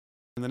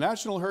The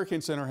National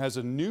Hurricane Center has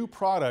a new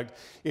product.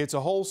 It's a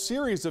whole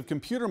series of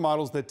computer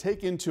models that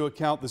take into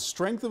account the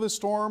strength of a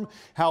storm,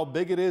 how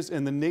big it is,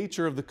 and the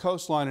nature of the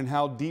coastline and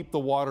how deep the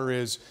water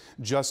is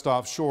just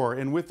offshore.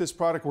 And with this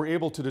product, we're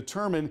able to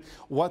determine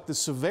what the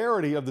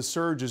severity of the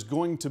surge is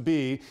going to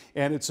be,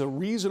 and it's a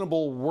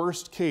reasonable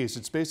worst case.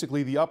 It's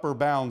basically the upper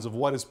bounds of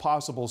what is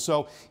possible.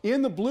 So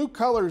in the blue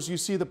colors, you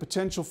see the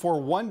potential for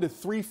 1 to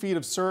 3 feet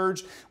of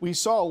surge. We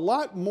saw a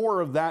lot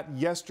more of that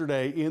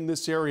yesterday in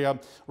this area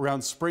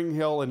around Spring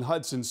Hill and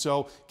Hudson,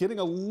 so getting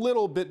a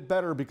little bit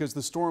better because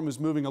the storm is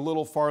moving a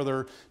little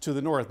farther to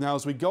the north. Now,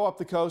 as we go up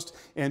the coast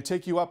and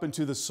take you up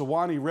into the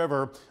Suwannee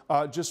River,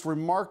 just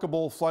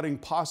remarkable flooding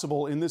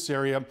possible in this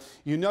area.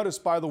 You notice,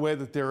 by the way,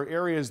 that there are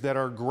areas that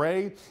are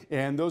gray,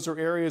 and those are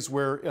areas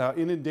where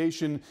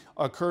inundation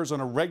occurs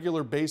on a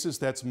regular basis.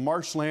 That's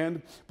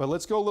marshland. But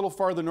let's go a little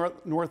farther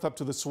north up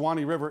to the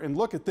Suwannee River and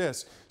look at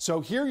this.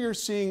 So here you're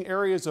seeing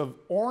areas of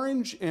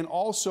orange and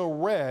also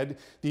red.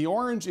 The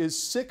orange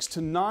is 6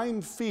 to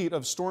 9 feet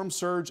of storm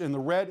surge, and the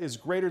red is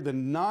greater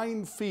than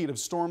 9 feet of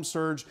storm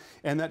surge,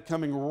 and that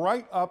coming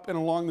right up and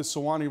along the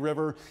Suwannee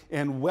River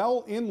and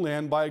well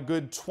inland by a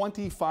good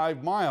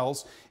 25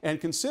 miles. And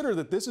consider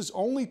that this is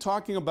only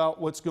talking about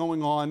what's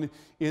going on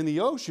in the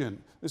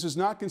ocean. This is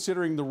not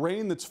considering the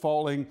rain that's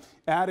falling,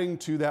 adding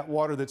to that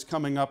water that's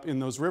coming up in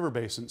those river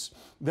basins.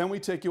 Then we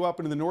take you up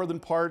into the northern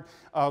part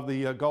of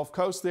the Gulf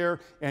Coast there,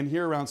 and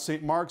here around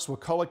St. Marks,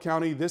 Wakulla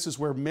County. This is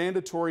where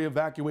mandatory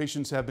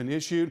evacuations have been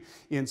issued.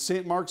 In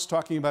St. Marks,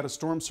 talking about a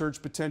storm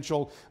surge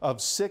potential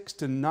of 6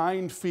 to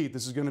 9 feet.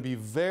 This is going to be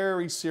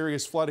very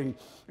serious flooding,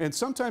 and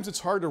sometimes it's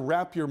hard to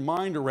wrap your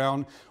mind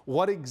around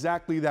what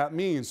exactly that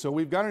means. So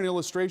we've got an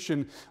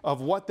illustration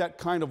of what that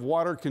kind of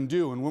water can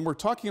do. And when we're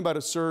talking about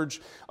a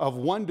surge of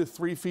 1 to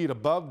 3 feet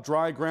above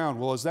dry ground,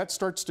 well, as that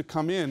starts to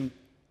come in,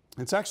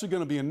 it's actually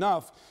going to be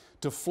enough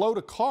to float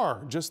a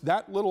car. Just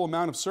that little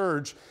amount of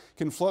surge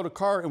can float a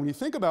car. And when you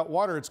think about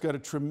water, it's got a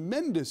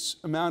tremendous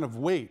amount of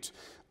weight.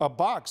 A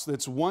box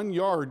that's 1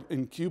 yard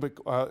in cubic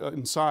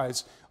in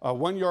size,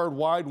 1 yard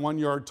wide, 1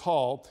 yard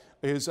tall,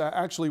 is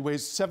actually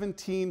weighs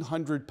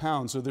 1,700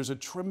 pounds. So there's a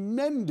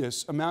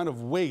tremendous amount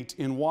of weight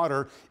in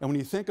water. And when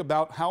you think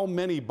about how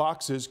many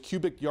boxes,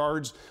 cubic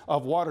yards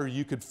of water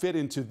you could fit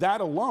into that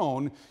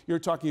alone, you're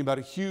talking about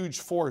a huge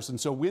force. And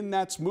so when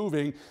that's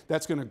moving,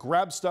 that's going to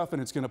grab stuff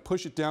and it's going to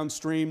push it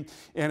downstream.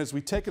 And as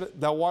we take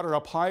that water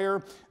up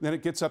higher, then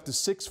it gets up to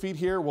 6 feet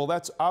here. Well,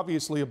 that's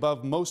obviously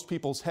above most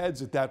people's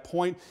heads at that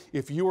point.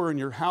 If you were in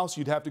your house,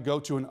 you'd have to go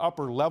to an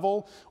upper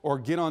level or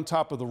get on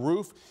top of the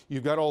roof.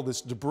 You've got all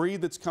this debris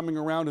that's coming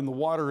around in the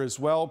water as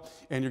well,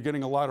 and you're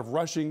getting a lot of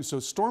rushing. So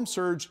storm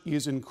surge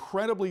is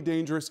incredibly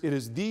dangerous. It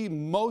is the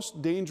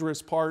most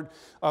dangerous part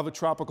of a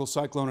tropical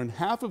cyclone, and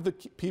half of the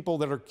people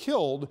that are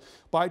killed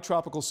by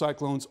tropical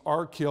cyclones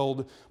are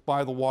killed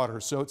by the water.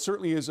 So it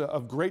certainly is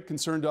of great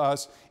concern to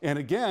us. And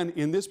again,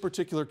 in this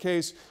particular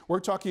case, we're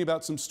talking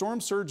about some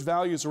storm surge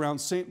values around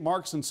St.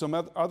 Marks and some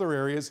other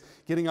areas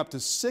getting up to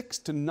 6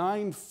 to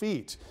 9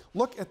 feet.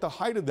 Look at the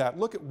height of that.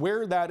 Look at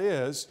where that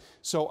is.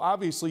 So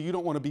obviously you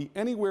don't want to be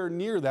anywhere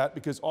near that,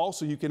 because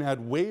also you can add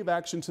wave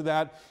action to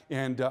that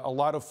and a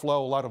lot of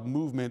flow, a lot of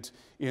movement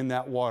in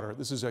that water.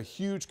 This is a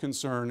huge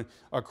concern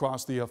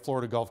across the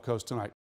Florida Gulf Coast tonight.